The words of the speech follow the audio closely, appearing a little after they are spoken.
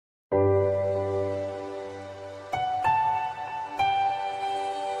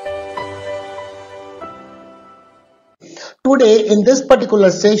Today in this particular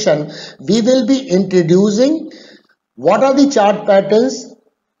session, we will be introducing what are the chart patterns,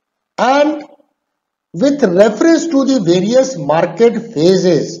 and with reference to the various market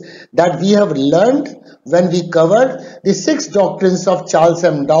phases that we have learned when we covered the 6 doctrines of Charles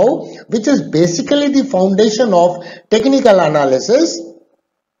M. Dow, which is basically the foundation of technical analysis,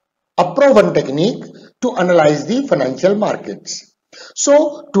 a proven technique to analyze the financial markets.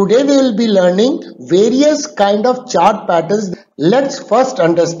 So today we will be learning various kind of chart patterns. Let's first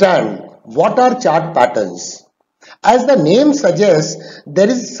understand what are chart patterns. As the name suggests, there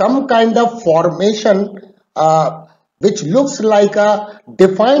is some kind of formation which looks like a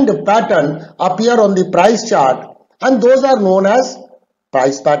defined pattern appear on the price chart, and those are known as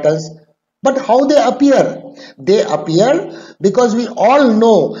price patterns. But how they appear? They appear because we all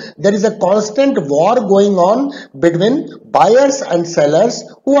know there is a constant war going on between buyers and sellers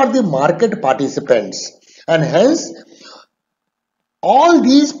who are the market participants, and hence all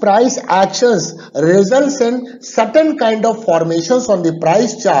these price actions results in certain kind of formations on the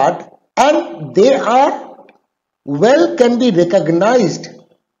price chart, and they are can be recognized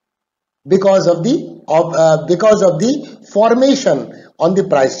because of the formation on the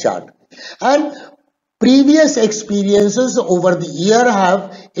price chart. And previous experiences over the year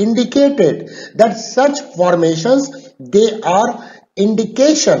have indicated that such formations, they are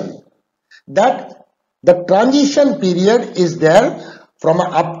indication that the transition period is there from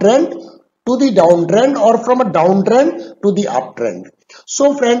an uptrend to the downtrend, or from a downtrend to the uptrend.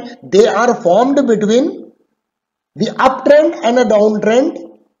 So friend, they are formed between the uptrend and a downtrend,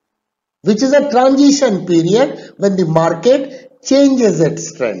 which is a transition period when the market changes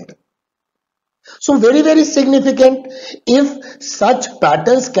its trend. So very significant. If such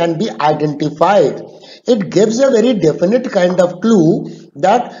patterns can be identified, it gives a very definite kind of clue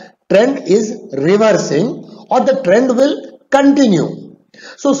that trend is reversing or the trend will continue.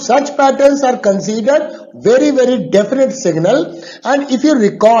 So such patterns are considered very definite signal. And if you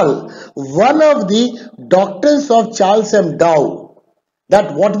recall, one of the doctrines of Charles M. Dow,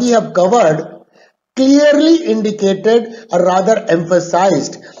 that what we have covered, clearly indicated or rather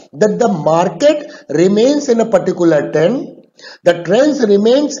emphasized that the market remains in a particular trend. The trend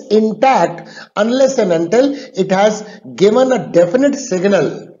remains intact unless and until it has given a definite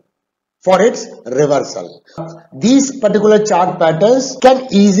signal for its reversal. These particular chart patterns can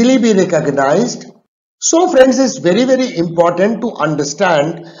easily be recognized. So friends, it's very important to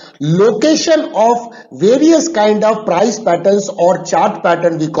understand location of various kind of price patterns or chart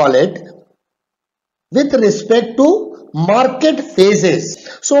pattern, we call it, with respect to market phases.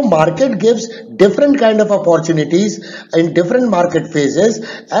 So market gives different kind of opportunities in different market phases,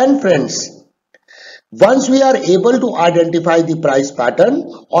 and friends, once we are able to identify the price pattern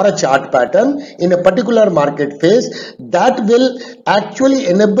or a chart pattern in a particular market phase, that will actually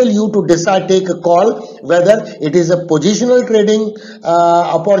enable you to decide, take a call whether it is a positional trading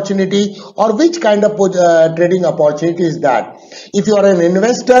opportunity or which kind of trading opportunity is that. If you are an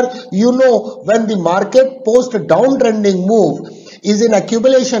investor, you know when the market post a downtrending move is in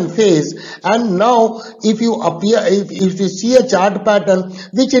accumulation phase, and now if you see a chart pattern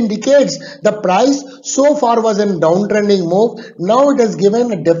which indicates the price so far was in downtrending move, now it has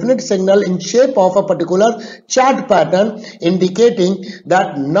given a definite signal in shape of a particular chart pattern indicating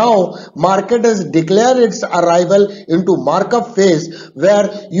that now market has declared its arrival into markup phase, where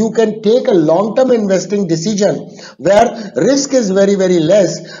you can take a long-term investing decision, where risk is very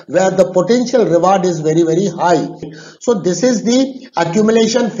less, where the potential reward is very high. So this is the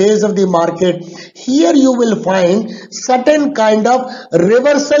accumulation phase of the market. Here you will find certain kind of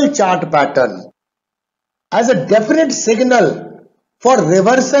reversal chart pattern as a definite signal for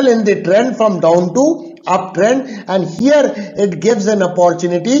reversal in the trend from down to uptrend, and here it gives an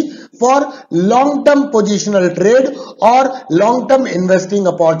opportunity for long-term positional trade or long-term investing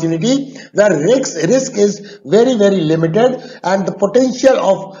opportunity, where risk is very limited and the potential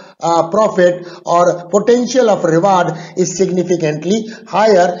of profit or potential of reward is significantly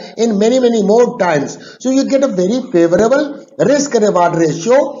higher in many more times. So you get a very favorable risk reward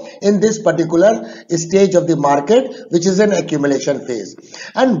ratio in this particular stage of the market, which is an accumulation phase.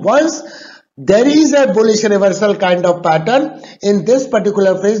 And once there is a bullish reversal kind of pattern, in this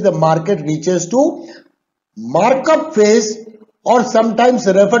particular phase the market reaches to markup phase, or sometimes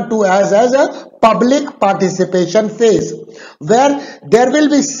referred to as a public participation phase, where there will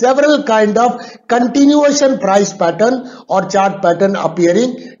be several kind of continuation price pattern or chart pattern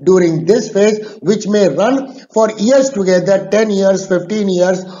appearing during this phase, which may run for years together, 10 years, 15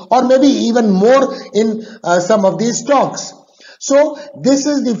 years, or maybe even more in some of these stocks. So this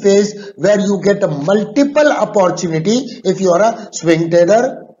is the phase where you get a multiple opportunity if you are a swing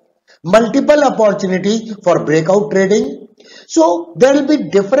trader, multiple opportunity for breakout trading. So there will be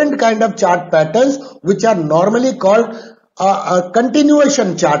different kind of chart patterns which are normally called a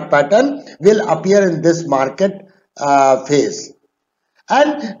continuation chart pattern will appear in this market phase.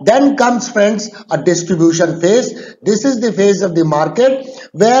 And then comes, friends, a distribution phase. This is the phase of the market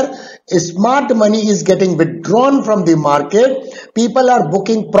where smart money is getting withdrawn from the market. People are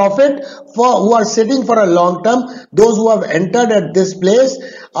booking profit who are sitting for a long term. Those who have entered at this place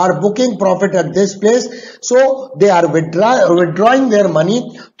are booking profit at this place. So they are withdrawing their money.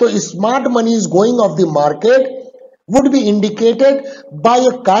 So smart money is going off the market, would be indicated by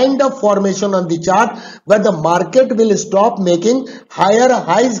a kind of formation on the chart where the market will stop making higher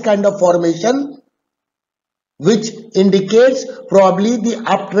highs kind of formation, which indicates probably the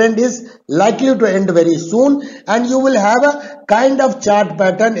uptrend is likely to end very soon, and you will have a kind of chart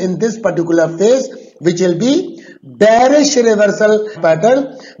pattern in this particular phase which will be bearish reversal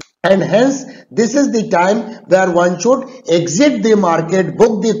pattern. And hence this is the time where one should exit the market,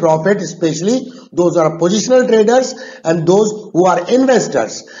 book the profit, especially those are positional traders and those who are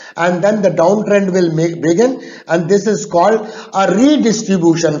investors. And then the downtrend will begin, and this is called a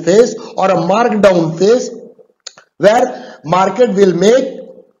redistribution phase or a markdown phase where market will make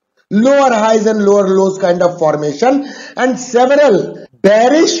lower highs and lower lows kind of formation, and several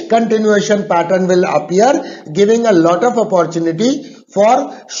bearish continuation pattern will appear, giving a lot of opportunity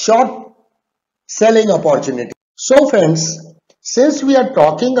for short selling opportunity. So friends, since we are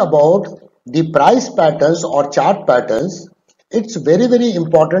talking about the price patterns or chart patterns, it's very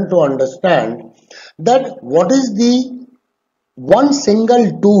important to understand that what is the one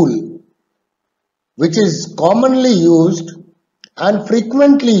single tool which is commonly used and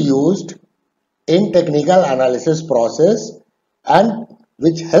frequently used in technical analysis process and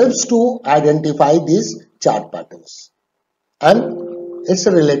which helps to identify these chart patterns, and it's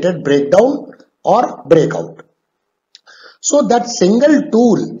a related breakdown or breakout. So that single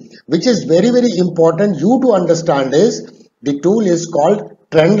tool which is very important you to understand is the tool is called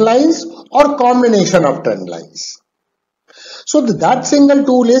trend lines or combination of trend lines. So that single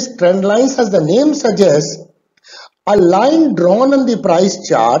tool is trend lines, as the name suggests, a line drawn on the price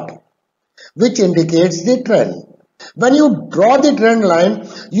chart which indicates the trend. When you draw the trend line,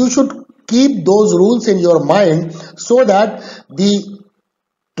 you should keep those rules in your mind so that the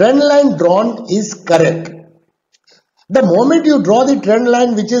trend line drawn is correct. The moment you draw the trend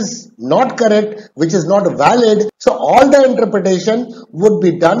line which is not correct, which is not valid, so all the interpretation would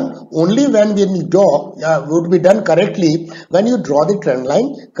be done only when you draw, would be done correctly when you draw the trend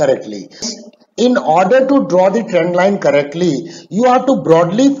line correctly. In order to draw the trend line correctly, you have to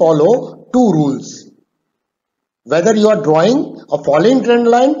broadly follow two rules. Whether you are drawing a falling trend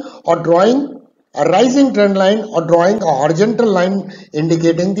line or drawing a rising trend line or drawing a horizontal line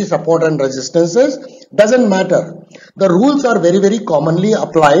indicating the support and resistances, doesn't matter. The rules are very commonly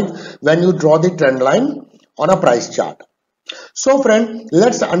applied when you draw the trend line on a price chart. So friend,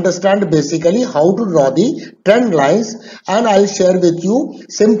 let's understand basically how to draw the trend lines, and I'll share with you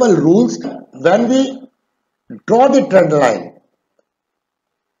simple rules when we draw the trend line.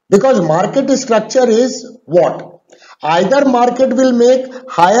 Because market structure is what? Either market will make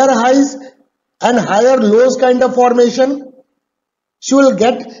higher highs and higher lows kind of formation. So you will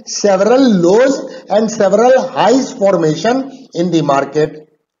get several lows and several highs formation in the market.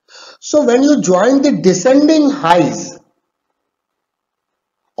 So when you join the descending highs,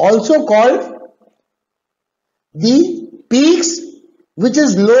 also called the peaks which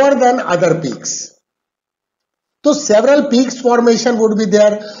is lower than other peaks. So several peaks formation would be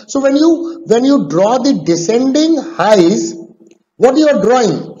there. So when you draw the descending highs, what you are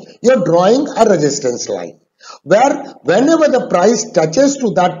drawing? You are drawing a resistance line where whenever the price touches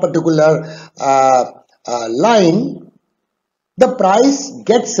to that particular line, the price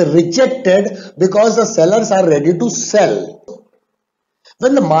gets rejected because the sellers are ready to sell.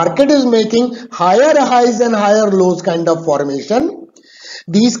 When the market is making higher highs and higher lows kind of formation,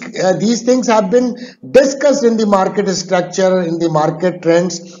 these things have been discussed in the market structure, in the market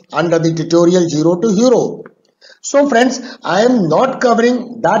trends under the tutorial 0 to Hero. So friends, I am not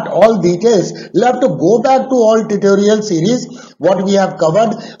covering that all details. You have to go back to all tutorial series what we have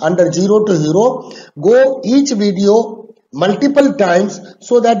covered under 0 to Hero. Go each video multiple times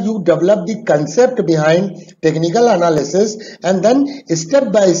so that you develop the concept behind technical analysis, and then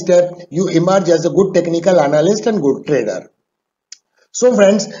step by step you emerge as a good technical analyst and good trader. So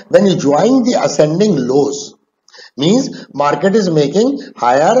friends, when you join the ascending lows, means market is making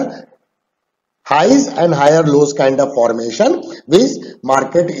higher highs and higher lows kind of formation, which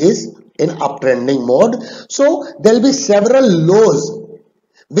market is in uptrending mode. So there will be several lows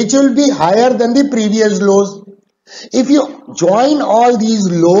which will be higher than the previous lows. If you join all these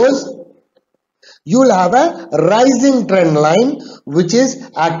lows, you will have a rising trend line which is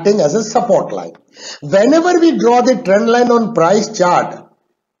acting as a support line. Whenever we draw the trend line on price chart,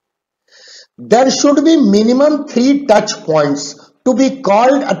 there should be minimum 3 touch points to be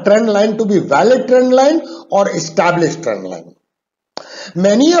called a trend line, to be valid trend line or established trend line.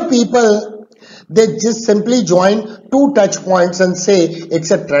 Many people, they just simply join 2 touch points and say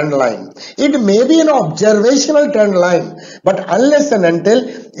it's a trend line. It may be an observational trend line, but unless and until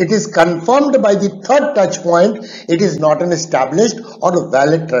it is confirmed by the 3rd touch point, it is not an established or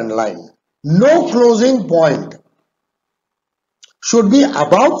valid trend line. No closing point should be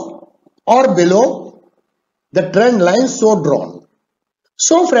above or below the trend line so drawn.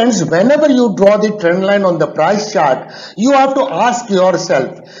 So friends, whenever you draw the trend line on the price chart, you have to ask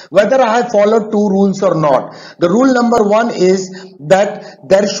yourself whether I have followed 2 rules or not. The rule number 1 is that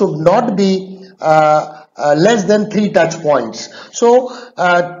there should not be less than 3 touch points. So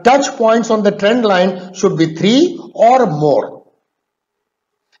touch points on the trend line should be 3 or more.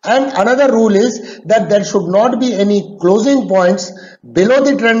 And another rule is that there should not be any closing points below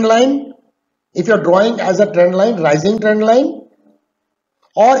the trend line if you are drawing as a trend line, rising trend line.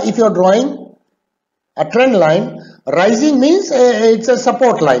 Or if you are drawing a trend line, rising means it's a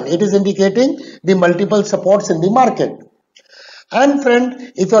support line. It is indicating the multiple supports in the market. And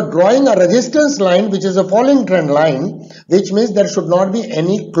friend, if you are drawing a resistance line which is a falling trend line, which means there should not be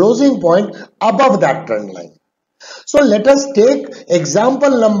any closing point above that trend line. So let us take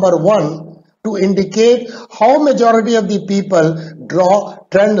example number 1 to indicate how majority of the people draw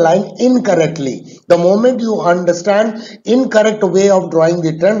trend line incorrectly. The moment you understand incorrect way of drawing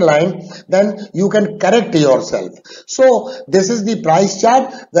the trend line, then you can correct yourself. So this is the price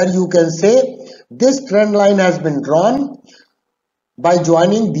chart where you can say this trend line has been drawn by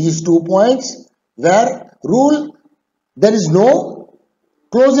joining these 2 points, where rule there is no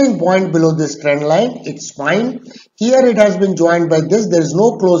closing point below this trend line. It's fine. Here it has been joined by this. There is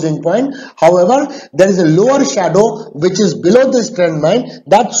no closing point. However, there is a lower shadow which is below this trend line.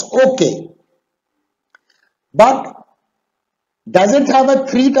 That's okay. But does it have a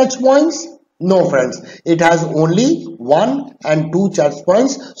 3 touch points? No friends. It has only 1 and 2 touch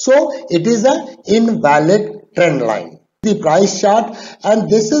points. So it is an invalid trend line. The price chart, and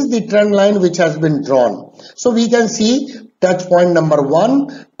this is the trend line which has been drawn. So we can see touch point number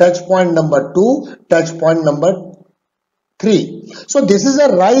 1, touch point number 2, touch point number 3. So this is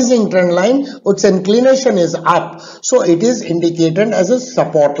a rising trend line, its inclination is up. So it is indicated as a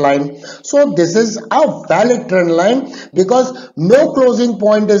support line. So this is a valid trend line because no closing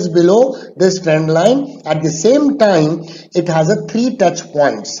point is below this trend line. At the same time, it has a 3 touch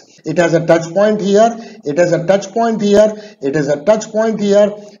points. It has a touch point here, it has a touch point here, it has a touch point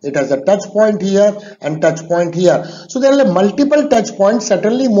here, it has a touch point here and touch point here. So there are multiple touch points,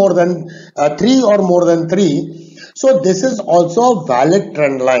 certainly more than 3 or more than 3. So this is also a valid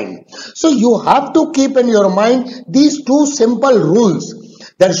trend line. So you have to keep in your mind these 2 simple rules.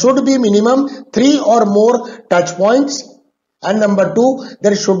 There should be minimum 3 or more touch points, and number 2,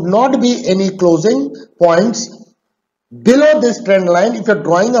 there should not be any closing points below this trend line if you're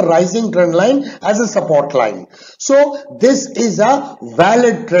drawing a rising trend line as a support line. So this is a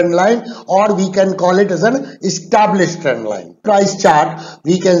valid trend line, or we can call it as an established trend line. Price chart,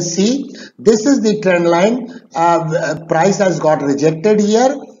 we can see this is the trend line. Price has got rejected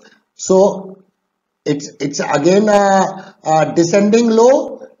here. So it's again a descending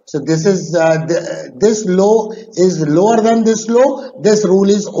low. So this is this low is lower than this low. This rule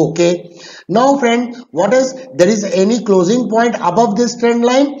is okay. Now friend, what is, there is any closing point above this trend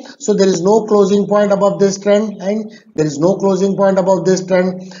line? So there is no closing point above this trend line. There is no closing point above this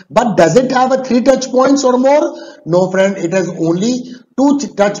trend. But does it have a 3 touch points or more? No friend, it has only 2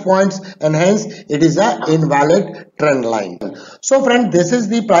 touch points, and hence it is an invalid trend line. So friend, this is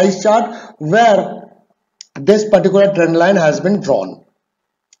the price chart where this particular trend line has been drawn.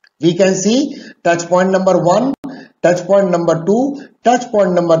 We can see touch point number 1, touch point number 2, touch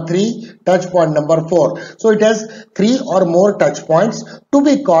point number 3, touch point number 4. So it has 3 or more touch points to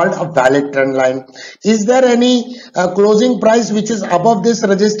be called a valid trend line. Is there any closing price which is above this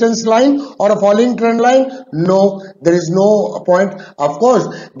resistance line or a falling trend line? No, there is no point. Of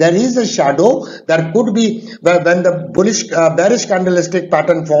course, there is a shadow. There could be when the bullish bearish candlestick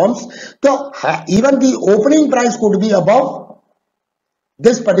pattern forms. So even the opening price could be above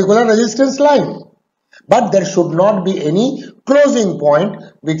this particular resistance line. but there should not be any closing point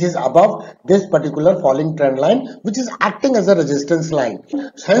which is above this particular falling trend line, which is acting as a resistance line.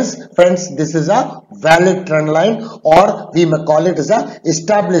 Hence friends, this is a valid trend line, or we may call it as a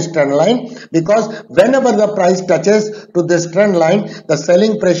established trend line, because whenever the price touches to this trend line, the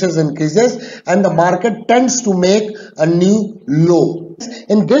selling pressures increases and the market tends to make a new low.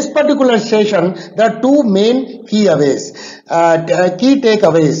 In this particular session, there are two main key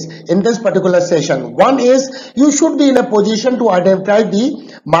takeaways in this particular session. One is you should be in a position to identify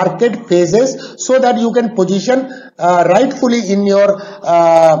the market phases so that you can position rightfully in your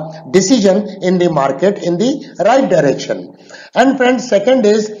decision in the market in the right direction. And friends, second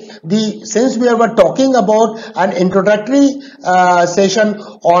is since we were talking about an introductory session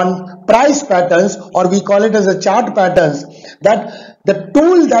on price patterns, or we call it as a chart patterns, that the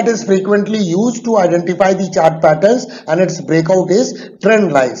tool that is frequently used to identify the chart patterns and its breakout is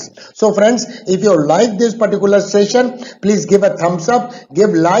trend lines. So friends, if you like this particular session, please give a thumbs up,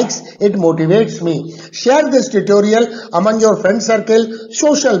 give likes, it motivates me. Share this tutorial among your friend circle,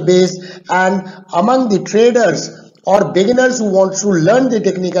 social base, and among the traders or beginners who want to learn the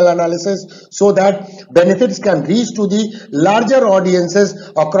technical analysis, so that benefits can reach to the larger audiences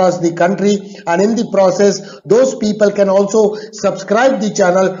across the country, and in the process those people can also subscribe the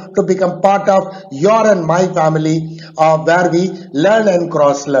channel to become part of your and my family where we learn and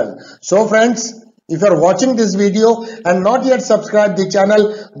cross learn. So friends, if you are watching this video and not yet subscribed the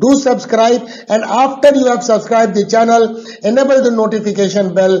channel, do subscribe, and after you have subscribed the channel, enable the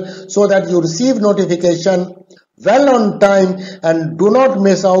notification bell so that you receive notification well on time and do not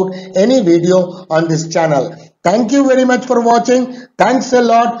miss out any video on this channel. Thank you very much for watching. Thanks a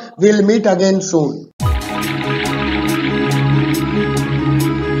lot. We'll meet again soon.